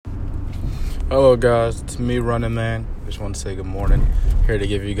Hello guys, it's me, Running Man. Just want to say good morning. Here to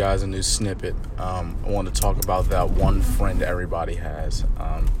give you guys a new snippet. I want to talk about that one friend everybody has.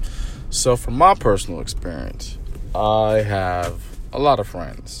 So from my personal experience, I have a lot of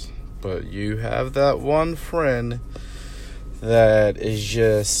friends, but you have that one friend that is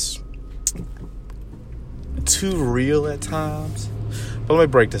just too real at times. But let me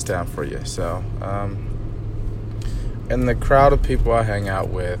break this down for you. So, in the crowd of people I hang out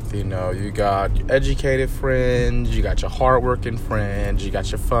with, you got your educated friends, you got your hardworking friends, you got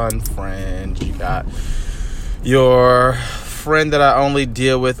your fun friends, you got your friend that I only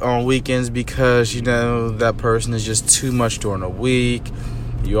deal with on weekends because, that person is just too much during the week.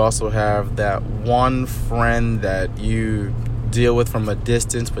 You also have that one friend that you deal with from a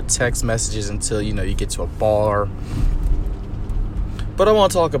distance with text messages until, you get to a bar. But I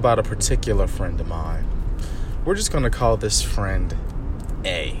want to talk about a particular friend of mine. We're just going to call this friend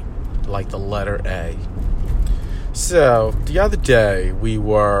A, like the letter A. So, the other day, we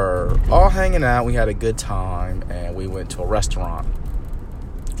were all hanging out. We had a good time, and we went to a restaurant.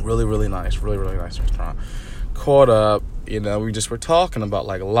 Really, really nice restaurant. Caught up, we just were talking about,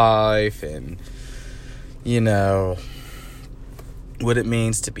 life and, what it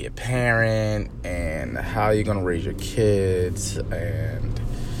means to be a parent and how you're going to raise your kids. And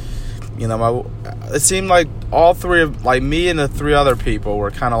it seemed like all three of me and the three other people were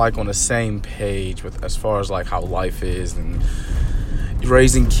kind of on the same page with as far as how life is and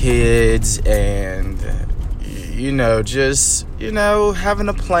raising kids and just having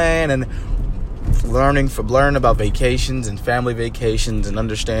a plan and learning about vacations and family vacations and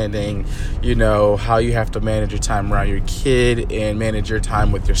understanding how you have to manage your time around your kid and manage your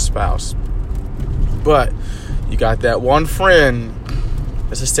time with your spouse. But you got that one friend.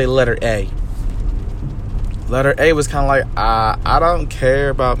 Let's just say letter A. Letter A was kind of I don't care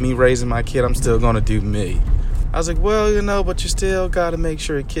about me raising my kid. I'm still going to do me. I was like, well, but you still got to make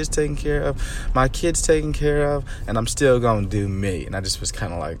sure your kid's taken care of. My kid's taken care of. And I'm still going to do me. And I just was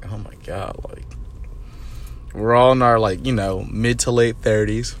kind of oh, my God. We're all in our, mid to late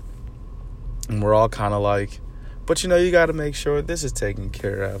 30s. And we're all kind of but, you got to make sure this is taken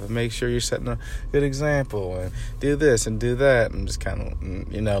care of and make sure you're setting a good example and do this and do that. And just kind of,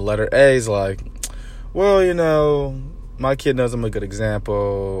 letter A is well, my kid knows I'm a good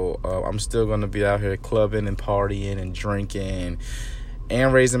example. I'm still going to be out here clubbing and partying and drinking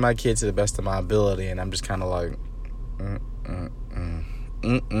and raising my kid to the best of my ability. And I'm just kind of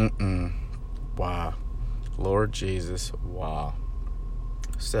wow. Lord Jesus, wow.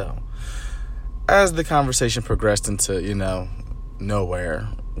 So, as the conversation progressed into, nowhere,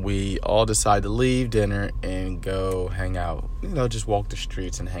 we all decided to leave dinner and go hang out. Just walk the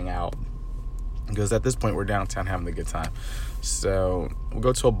streets and hang out. Because at this point, we're downtown having a good time. So, we'll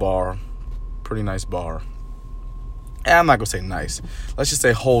go to a bar. Pretty nice bar. And I'm not going to say nice. Let's just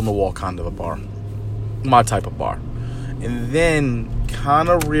say hole-in-the-wall kind of a bar. My type of bar. And then kind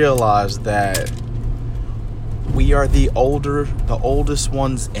of realize that we are the oldest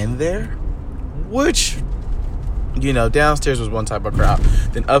ones in there. Which, downstairs was one type of crowd.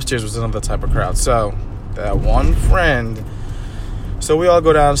 Then upstairs was another type of crowd. So, that one friend. So, we all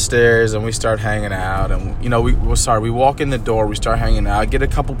go downstairs and we start hanging out. And, we walk in the door. We start hanging out. Get a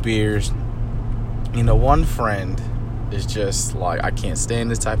couple beers. One friend is just I can't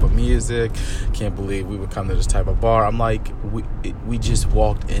stand this type of music. Can't believe we would come to this type of bar. I'm we just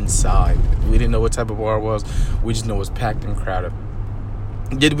walked inside. We didn't know what type of bar it was. We just know it was packed and crowded.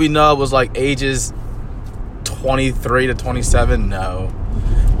 Did we know it was ages 23 to 27? No.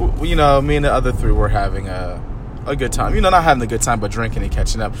 Me and the other three were having a good time. Not having a good time, but drinking and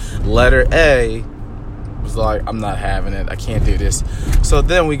catching up. Letter A was I'm not having it. I can't do this. So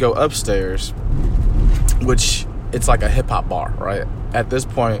then we go upstairs, which it's a hip-hop bar, right? At this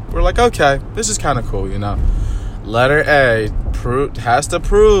point, we're okay, this is kind of cool, Letter A has to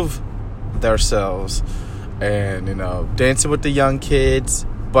prove themselves. And, dancing with the young kids,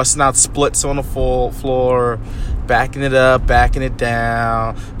 busting out splits on the full floor, backing it up, backing it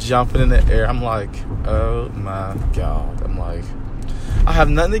down, jumping in the air. I'm oh my God. I have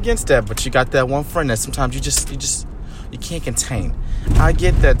nothing against that, but you got that one friend that sometimes you can't contain. I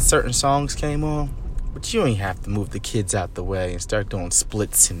get that certain songs came on, but you ain't have to move the kids out the way and start doing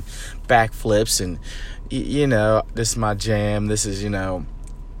splits and backflips. And, this is my jam. This is,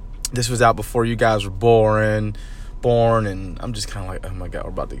 this was out before you guys were born, and I'm just kind of oh my God, we're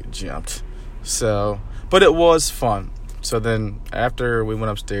about to get jumped. So, but it was fun. So then after we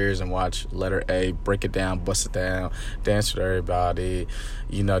went upstairs and watched letter A, break it down, bust it down, dance with everybody,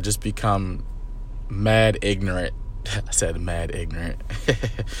 just become mad ignorant. I said mad ignorant.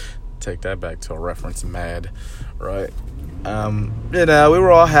 Take that back to a reference, Mad, right? We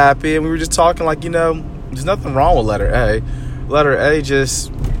were all happy, and we were just talking like, there's nothing wrong with letter A. Letter A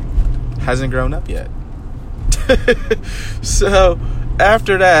just hasn't grown up yet. So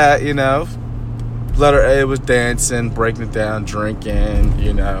after that, letter A was dancing, breaking it down,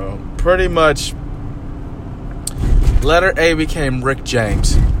 drinking, pretty much letter A became Rick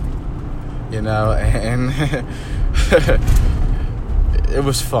James, and it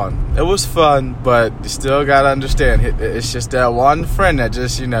was fun. It was fun, but you still got to understand, it's just that one friend that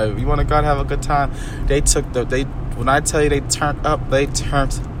just, you want to go and have a good time. When I tell you they turned up, they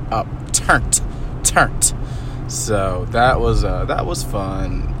turned up. Turned. So that was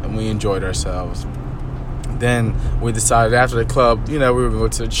fun, and we enjoyed ourselves. Then we decided after the club, we were going to go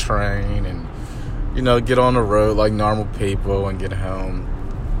to the train and, get on the road like normal people and get home.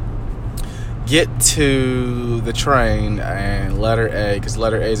 Get to the train, and letter A, because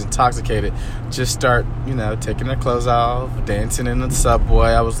letter A is intoxicated, just start, taking their clothes off, dancing in the subway.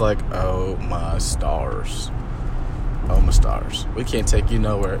 I was like, oh my stars. We can't take you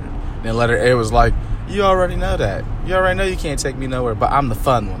nowhere. And then letter A was like, you already know that. You already know you can't take me nowhere, but I'm the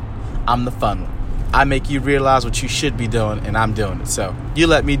fun one. I make you realize what you should be doing, and I'm doing it. So you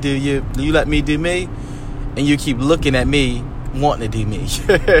let me do you let me do me, and you keep looking at me wanting to do me.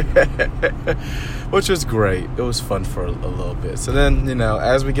 Which was great. It was fun for a little bit. So then,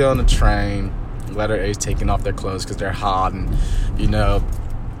 as we get on the train, letter A is taking off their clothes because they're hot, and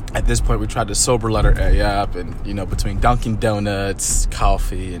at this point we tried to sober letter A up, and between Dunkin' Donuts,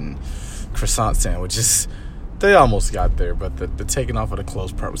 coffee, and croissant sandwiches, they almost got there, but the taking off of the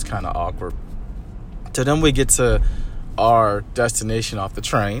clothes part was kind of awkward. So then we get to our destination off the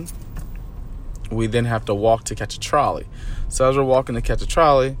train. We then have to walk to catch a trolley. So as we're walking to catch a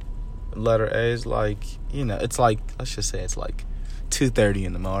trolley, letter A is like, it's like, let's just say it's like 2:30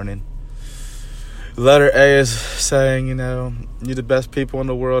 in the morning. Letter A is saying, you're the best people in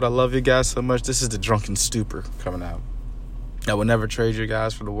the world. I love you guys so much. This is the drunken stupor coming out. I would never trade you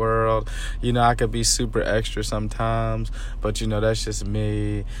guys for the world. I could be super extra sometimes, but that's just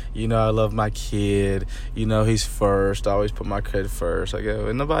me. I love my kid. He's first. I always put my kid first. I go,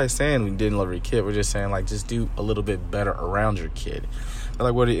 and nobody's saying we didn't love your kid. We're just saying, like, just do a little bit better around your kid.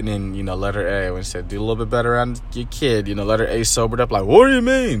 Like, what do you, and then, letter A, when it said do a little bit better around your kid, letter A sobered up, like, what do you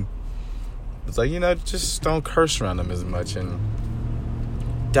mean? It's like, just don't curse around them as much, and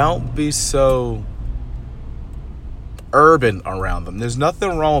don't be so urban around them. There's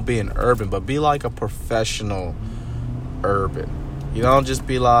nothing wrong with being urban, but be like a professional urban. You don't just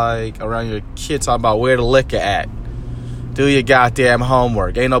be like around your kid talking about where the liquor at. Do your goddamn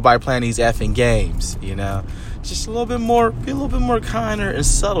homework. Ain't nobody playing these effing games, Just a little bit more, be a little bit more kinder and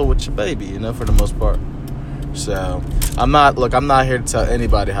subtle with your baby, for the most part. So, I'm not here to tell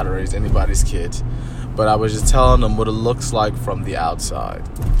anybody how to raise anybody's kids, but I was just telling them what it looks like from the outside.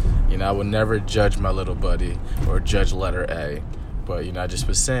 I would never judge my little buddy or judge letter A. But, I just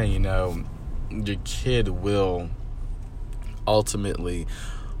was saying, your kid will ultimately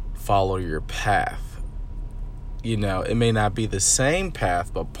follow your path. It may not be the same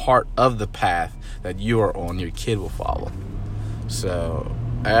path, but part of the path that you are on, your kid will follow. So,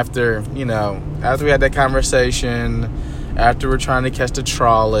 after we had that conversation, after we're trying to catch the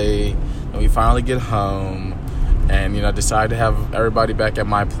trolley, and we finally get home, and, decided to have everybody back at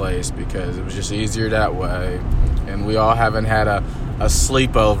my place because it was just easier that way. And we all haven't had a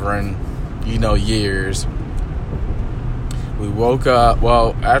sleepover in, years. We woke up.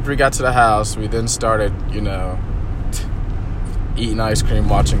 Well, after we got to the house, we then started, eating ice cream,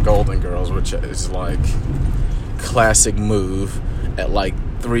 watching Golden Girls, which is like classic move at like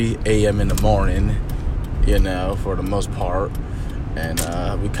 3 a.m. in the morning, for the most part. And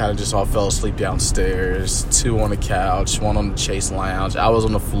we kind of just all fell asleep downstairs. 2 on the couch, 1 on the Chase Lounge. I was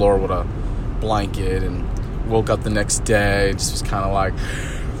on the floor with a blanket, and woke up the next day. Just was kind of like,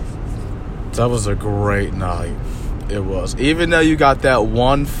 that was a great night. It was. Even though you got that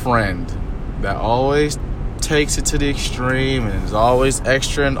one friend that always takes it to the extreme and is always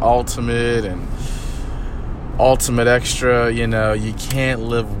extra and ultimate extra, you can't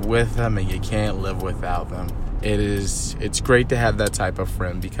live with them and you can't live without them. It's great to have that type of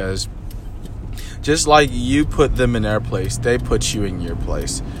friend, because just like you put them in their place, they put you in your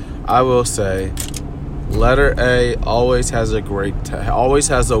place. I will say, letter A always has a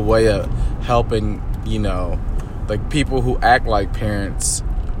way of helping, like people who act like parents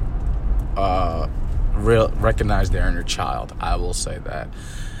recognize their inner child. I will say that.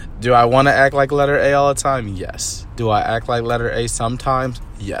 Do I want to act like letter A all the time? Yes. Do I act like letter A sometimes?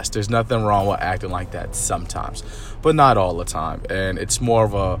 Yes. There's nothing wrong with acting like that sometimes, but not all the time. And it's more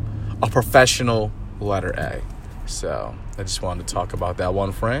of a professional letter A. So I just wanted to talk about that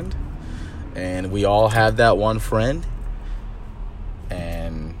one friend. And we all have that one friend.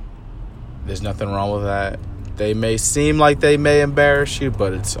 And there's nothing wrong with that. They may seem like they may embarrass you,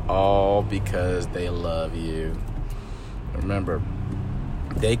 but it's all because they love you. Remember,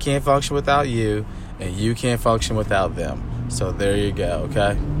 they can't function without you, and you can't function without them. So there you go,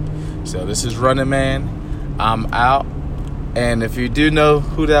 okay? So this is Running Man. I'm out. And if you do know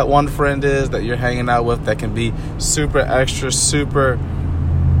who that one friend is that you're hanging out with that can be super extra, super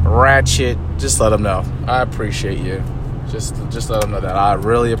ratchet, just let them know. I appreciate you. Just let them know that I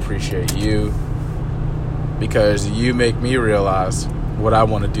really appreciate you, because you make me realize what I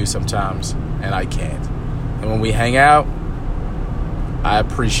want to do sometimes, and I can't. And when we hang out, I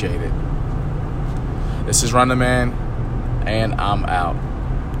appreciate it. This is Running Man, and I'm out.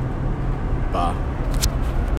 Bye.